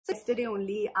Yesterday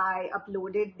only I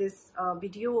uploaded this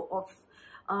video of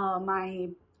my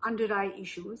under eye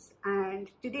issues, and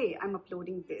today I'm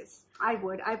uploading this. I've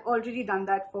already done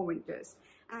that for winters.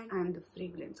 And the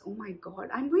fragrance, oh my god,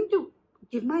 I'm going to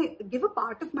give a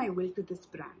part of my will to this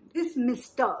brand. This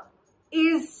mister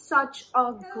is such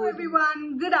a good... Hello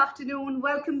everyone, good afternoon,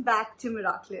 welcome back to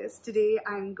Merakilous. Today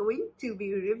I'm going to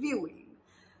be reviewing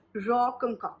Raw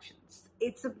Concoctions.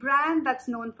 It's a brand that's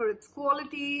known for its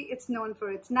quality, it's known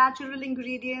for its natural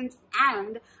ingredients,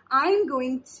 and I'm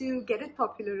going to get it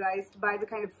popularized by the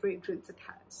kind of fragrance it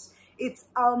has. It's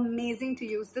amazing to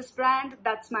use this brand.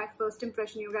 That's my first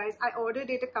impression, you guys. I ordered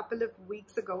it a couple of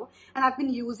weeks ago and I've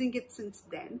been using it since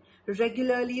then,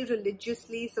 regularly,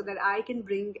 religiously, so that I can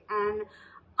bring an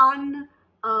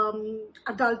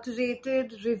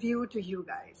unadulterated review to you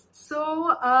guys.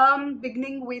 So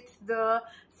beginning with the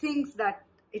things that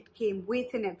it came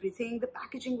with and everything, the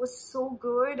packaging was so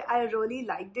good. I really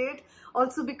liked it,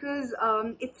 also because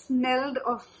it smelled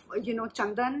of, you know,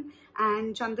 chandan,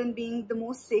 and chandan being the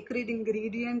most sacred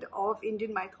ingredient of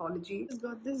Indian mythology. I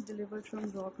got this delivered from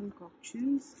Raw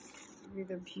Concoctions with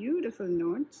a beautiful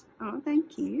note. Oh,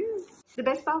 thank you. The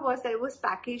best part was that it was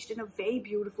packaged in a very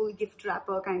beautiful gift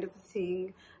wrapper kind of a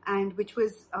thing, and which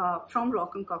was from Raw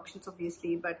Concoctions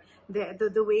obviously, but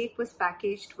the way it was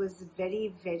packaged was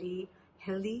very, very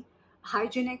healthy,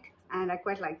 hygienic, and I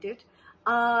quite liked it.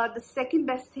 The second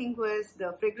best thing was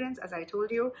the fragrance, as I told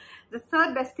you. The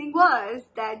third best thing was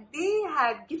that they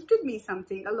had gifted me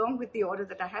something along with the order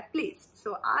that I had placed.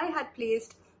 So I had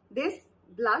placed this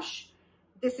blush.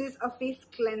 This is a face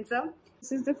cleanser.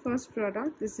 This is the first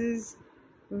product. This is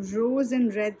Rose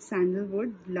and Red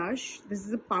Sandalwood Blush. This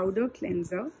is a powder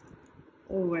cleanser.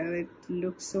 Oh well, it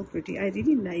looks so pretty. I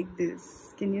really like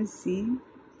this. Can you see?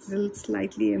 It's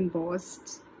slightly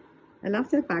embossed. I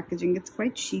love their packaging. It's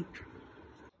quite chic.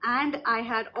 And I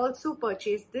had also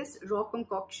purchased this Raw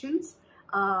Concoctions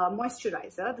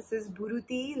moisturizer. This is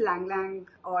Buruti, Lang Lang,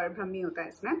 or Brahmi hota hai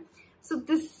isme. So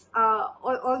this,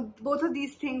 both of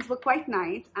these things were quite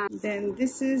nice. And then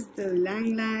this is the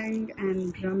Lang Lang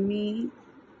and Brahmi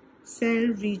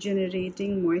Cell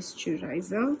Regenerating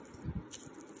Moisturizer.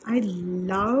 I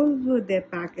love their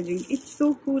packaging. It's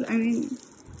so cool. I mean,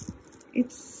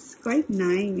 it's quite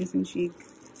nice and chic.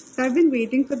 So I've been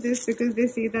waiting for this because they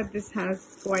say that this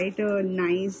has quite a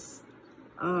nice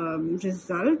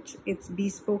result. It's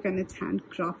bespoke and it's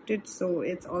handcrafted, so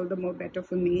it's all the more better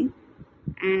for me.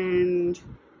 And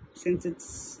since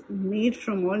it's made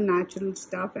from all natural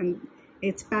stuff and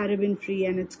it's paraben free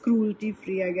and it's cruelty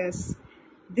free, I guess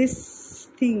this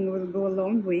thing will go a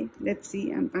long way. Let's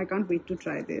see, and I can't wait to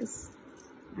try this.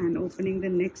 And opening the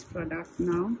next product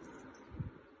now.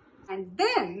 And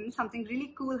then something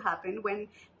really cool happened when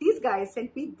these guys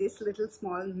sent me this little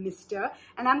small mister,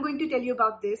 and I'm going to tell you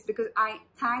about this because I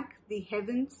thank the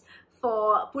heavens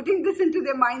for putting this into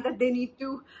their mind that they need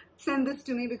to send this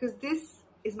to me, because this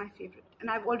is my favorite and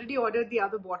I've already ordered the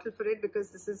other bottle for it because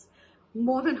this is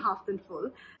more than half than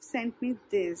full. Sent me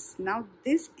this. Now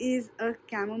this is a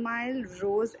chamomile,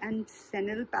 rose and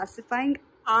fennel pacifying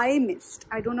eye mist.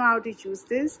 I don't know how to use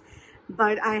this,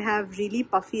 but I have really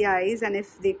puffy eyes, and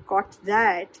if they caught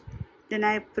that, then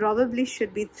I probably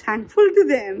should be thankful to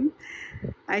them.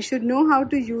 I should know how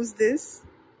to use this.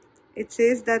 It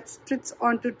says that spritz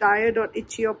onto tired or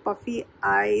itchy or puffy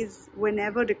eyes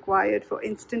whenever required for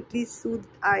instantly soothed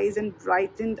eyes and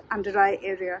brightened under eye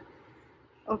area.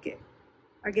 Okay,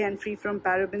 again, free from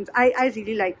parabens. I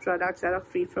really like products that are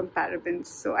free from parabens,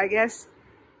 so I guess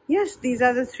yes, these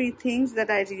are the three things that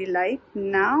I really like.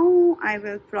 Now I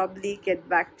will probably get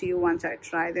back to you once I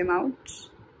try them out.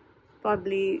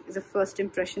 Probably the first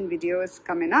impression video is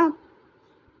coming up.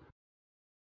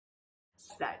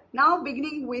 Now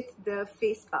beginning with the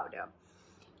face powder.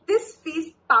 This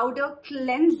face powder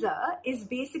cleanser is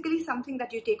basically something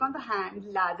that you take on the hand,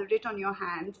 lather it on your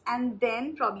hands, and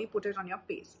then probably put it on your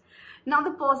face. Now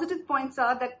the positive points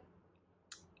are that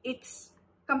it's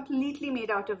completely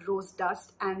made out of rose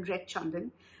dust and red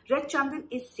chandan. Red chandan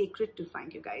is sacred to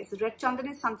find, you guys. Red chandan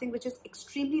is something which is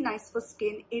extremely nice for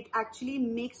skin. It actually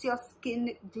makes your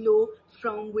skin glow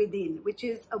from within, which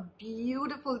is a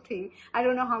beautiful thing. I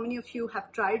don't know how many of you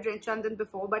have tried red chandan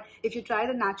before, but if you try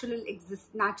the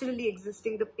naturally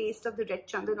existing, the paste of the red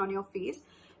chandan on your face,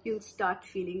 you'll start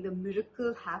feeling the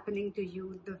miracle happening to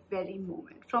you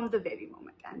from the very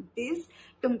moment, and this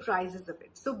comprises of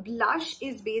it. So blush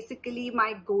is basically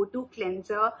my go-to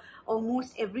cleanser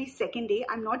almost every second day.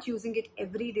 I'm not using it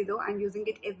every day though, I'm using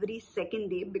it every second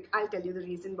day. I'll tell you the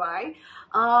reason why.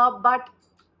 But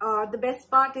the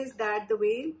best part is that the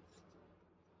way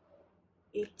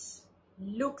it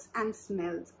looks and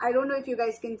smells. I don't know if you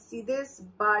guys can see this,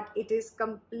 but it is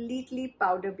completely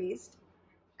powder based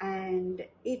and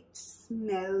it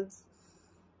smells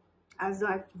as though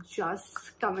I've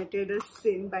just committed a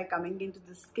sin by coming into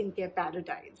the skincare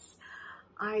paradise.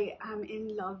 I am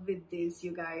in love with this,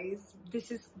 you guys. This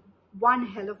is one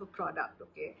hell of a product,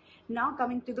 okay? Now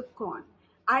coming to the con.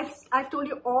 I've told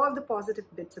you all the positive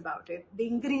bits about it. The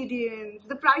ingredients,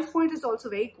 the price point is also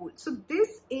very cool. So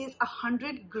this is a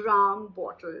 100-gram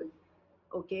bottle,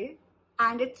 okay?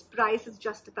 And its price is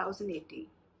just 1,080.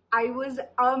 I was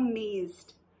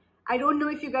amazed. I don't know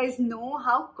if you guys know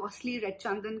how costly red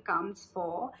chandan comes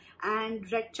for,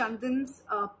 and red chandan's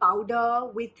powder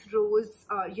with rose,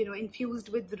 infused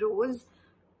with rose,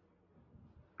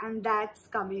 and that's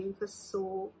coming for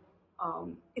so,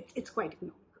 it's quite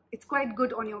economical. It's quite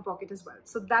good on your pocket as well.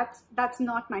 So that's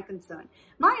not my concern.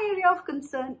 My area of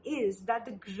concern is that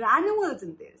the granules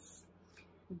in this,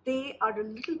 they are a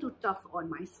little too tough on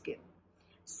my skin.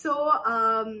 So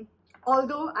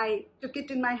although I took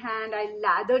it in my hand, I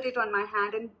lathered it on my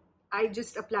hand and I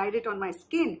just applied it on my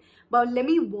skin. But let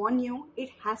me warn you, it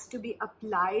has to be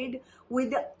applied with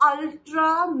the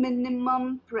ultra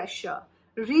minimum pressure.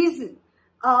 Reason,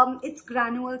 its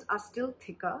granules are still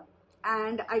thicker.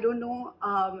 And I don't know,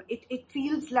 it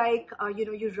feels like,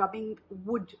 you're rubbing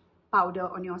wood powder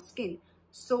on your skin.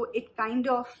 So it kind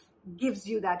of gives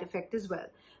you that effect as well.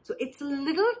 So it's a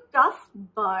little tough,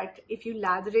 but if you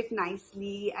lather it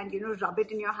nicely and, rub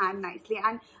it in your hand nicely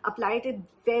and apply it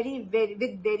with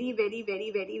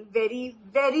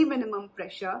very minimum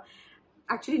pressure,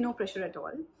 actually no pressure at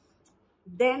all,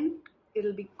 then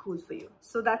it'll be cool for you.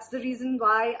 So that's the reason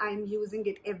why I'm using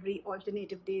it every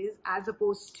alternative days as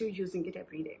opposed to using it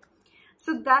every day.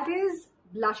 So that is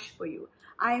blush for you.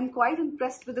 I am quite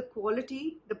impressed with the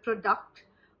quality, the product,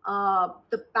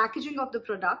 the packaging of the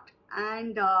product,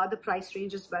 and the price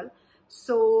range as well.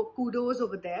 So kudos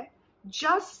over there.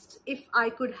 Just if I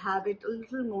could have it a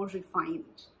little more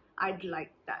refined, I'd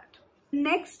like that.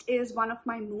 Next is one of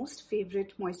my most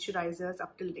favorite moisturizers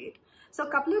up till date. So a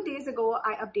couple of days ago,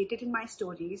 I updated in my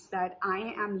stories that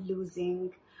I am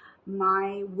losing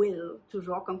my will to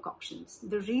raw concoctions.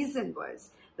 The reason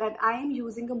was that I am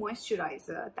using a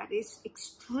moisturizer that is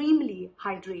extremely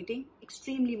hydrating,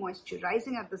 extremely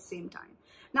moisturizing at the same time.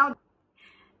 Now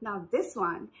this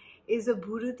one is a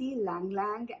Bhurati Lang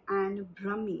Lang and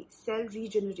Brahmi cell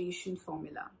regeneration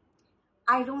formula.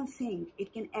 I don't think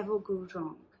it can ever go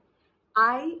wrong.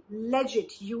 I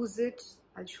legit use it.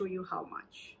 I'll show you how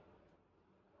much.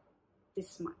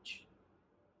 This much.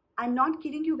 I'm not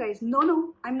kidding you guys.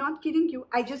 No, I'm not kidding you.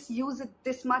 I just use it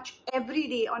this much every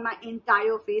day on my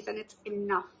entire face and it's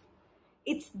enough.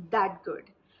 It's that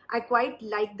good. I quite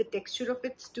like the texture of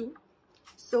it too.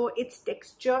 So its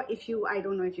texture, I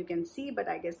don't know if you can see, but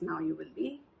I guess now you will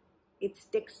be. Its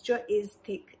texture is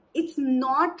thick. It's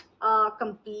not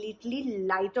completely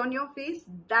light on your face.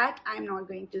 That I'm not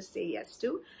going to say yes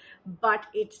to, but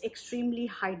it's extremely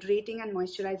hydrating and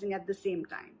moisturizing at the same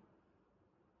time.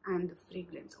 And the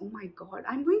fragrance, oh my god,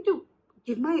 I'm going to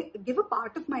give a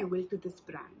part of my will to this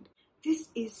brand. This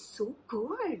is so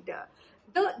good.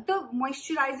 The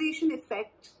moisturization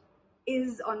effect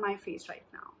is on my face right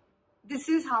now. This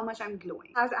is how much I'm glowing.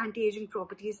 It has anti-aging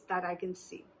properties that I can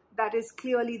see. That is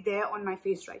clearly there on my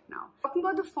face right now. Talking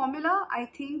about the formula, I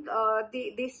think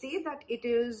they say that it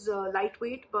is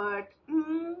lightweight, but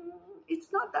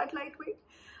it's not that lightweight.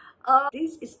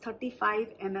 This is 35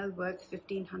 ml worth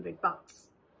 1,500 bucks,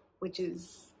 which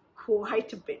is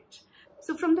quite a bit.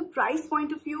 So from the price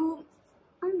point of view,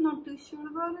 I'm not too sure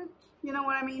about it. You know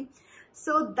what I mean?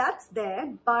 So that's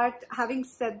there. But having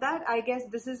said that, I guess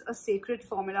this is a sacred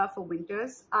formula for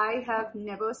winters. I have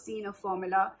never seen a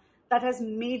formula that has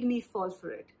made me fall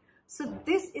for it. So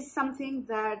this is something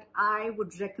that I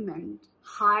would recommend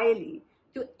highly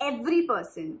to every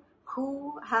person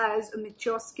who has a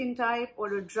mature skin type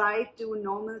or a dry to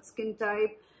normal skin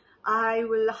type. I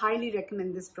will highly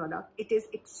recommend this product. It is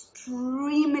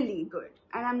extremely good.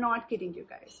 And I'm not kidding you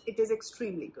guys. It is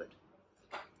extremely good.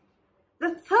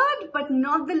 The third but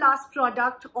not the last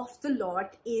product of the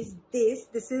lot is this.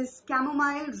 This is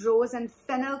Chamomile, Rose and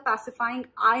Fennel Pacifying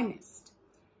Eye Mist.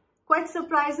 Quite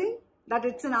surprising that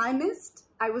it's an eye mist.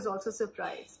 I was also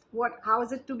surprised. How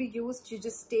is it to be used? You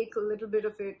just take a little bit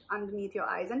of it underneath your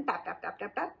eyes and tap, tap, tap,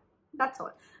 tap, tap. That's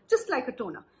all. Just like a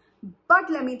toner. But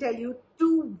let me tell you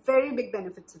two very big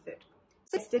benefits of it.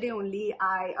 So yesterday only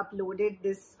I uploaded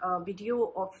this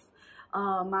video of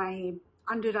my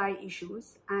under eye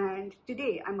issues, and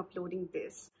today I'm uploading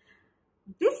this.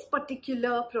 This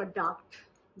particular product,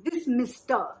 this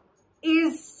mister,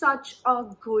 is such a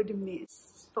good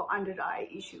mist for under eye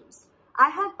issues.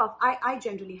 I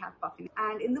generally have puffiness,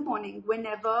 and in the morning,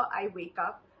 whenever I wake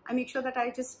up, I make sure that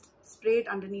I just spray it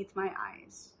underneath my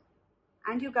eyes.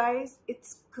 And you guys,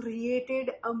 it's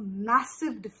created a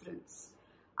massive difference.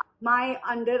 My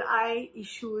under eye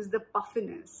issues, the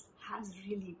puffiness has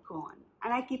really gone.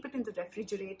 And I keep it in the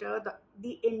refrigerator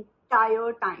the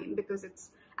entire time because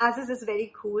as is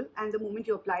very cool, and the moment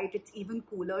you apply it, it's even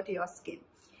cooler to your skin.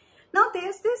 Now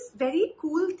there's this very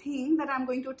cool thing that I'm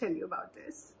going to tell you about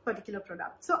this particular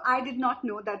product. So I did not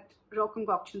know that Raw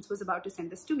Concoctions was about to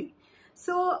send this to me.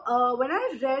 So when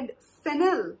I read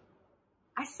fennel,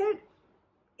 I said,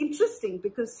 interesting,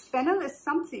 because fennel is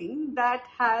something that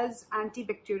has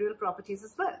antibacterial properties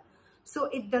as well. So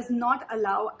it does not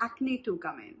allow acne to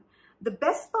come in. The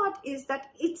best part is that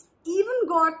it's even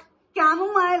got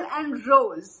chamomile and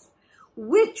rose,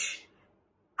 which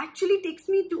actually takes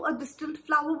me to a distilled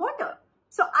flower water.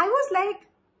 So I was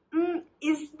like,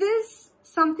 is this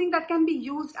something that can be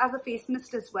used as a face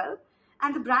mist as well?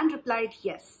 And the brand replied,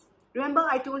 yes. Remember,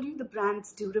 I told you the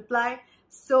brands do reply.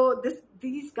 So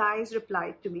these guys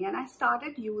replied to me, and I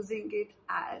started using it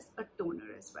as a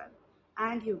toner as well.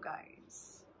 And you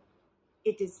guys,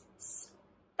 it is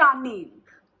stunning.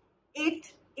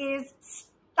 It is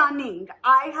stunning.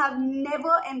 I have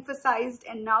never emphasized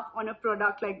enough on a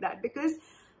product like that, because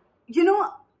you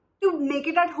know, to make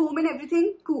it at home and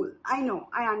everything, cool. I know,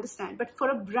 I understand. But for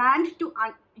a brand to,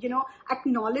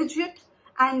 acknowledge it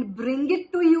and bring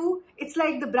it to you, it's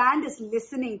like the brand is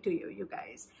listening to you, you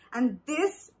guys. And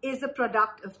this is a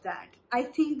product of that. I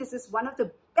think this is one of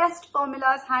the best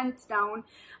formulas, hands down,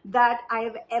 that I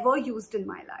have ever used in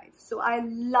my life. So I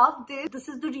love this. This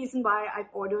is the reason why I've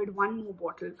ordered one more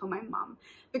bottle for my mom,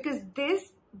 because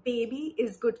this baby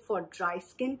is good for dry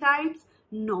skin types,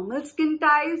 normal skin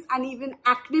types, and even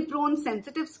acne prone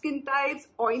sensitive skin types,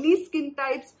 oily skin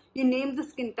types. You name the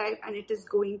skin type and it is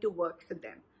going to work for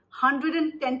them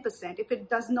 110%. If it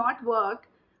does not work,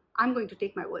 I'm going to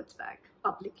take my words back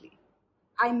publicly.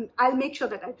 I'll make sure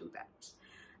that I do that.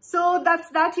 So that's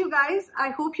that, you guys. I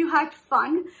hope you had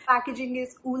fun. Packaging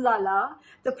is ooh la la.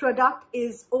 The product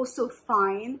is also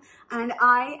fine, and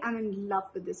I am in love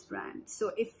with this brand.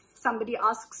 So if somebody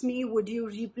asks me, would you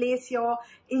replace your,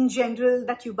 in general,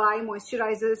 that you buy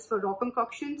moisturizers for Raw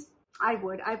Concoctions? I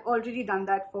would. I've already done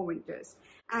that for winters,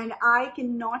 and I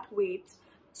cannot wait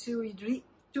to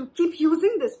keep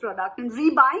using this product and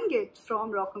rebuying it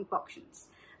from Raw Concoctions.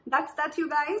 That's that, you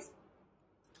guys.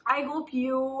 I hope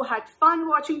you had fun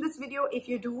watching this video. If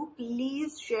you do,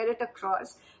 please share it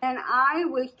across, and I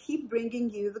will keep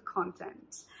bringing you the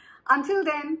content. Until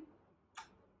then,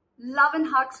 love and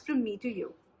hugs from me to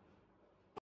you.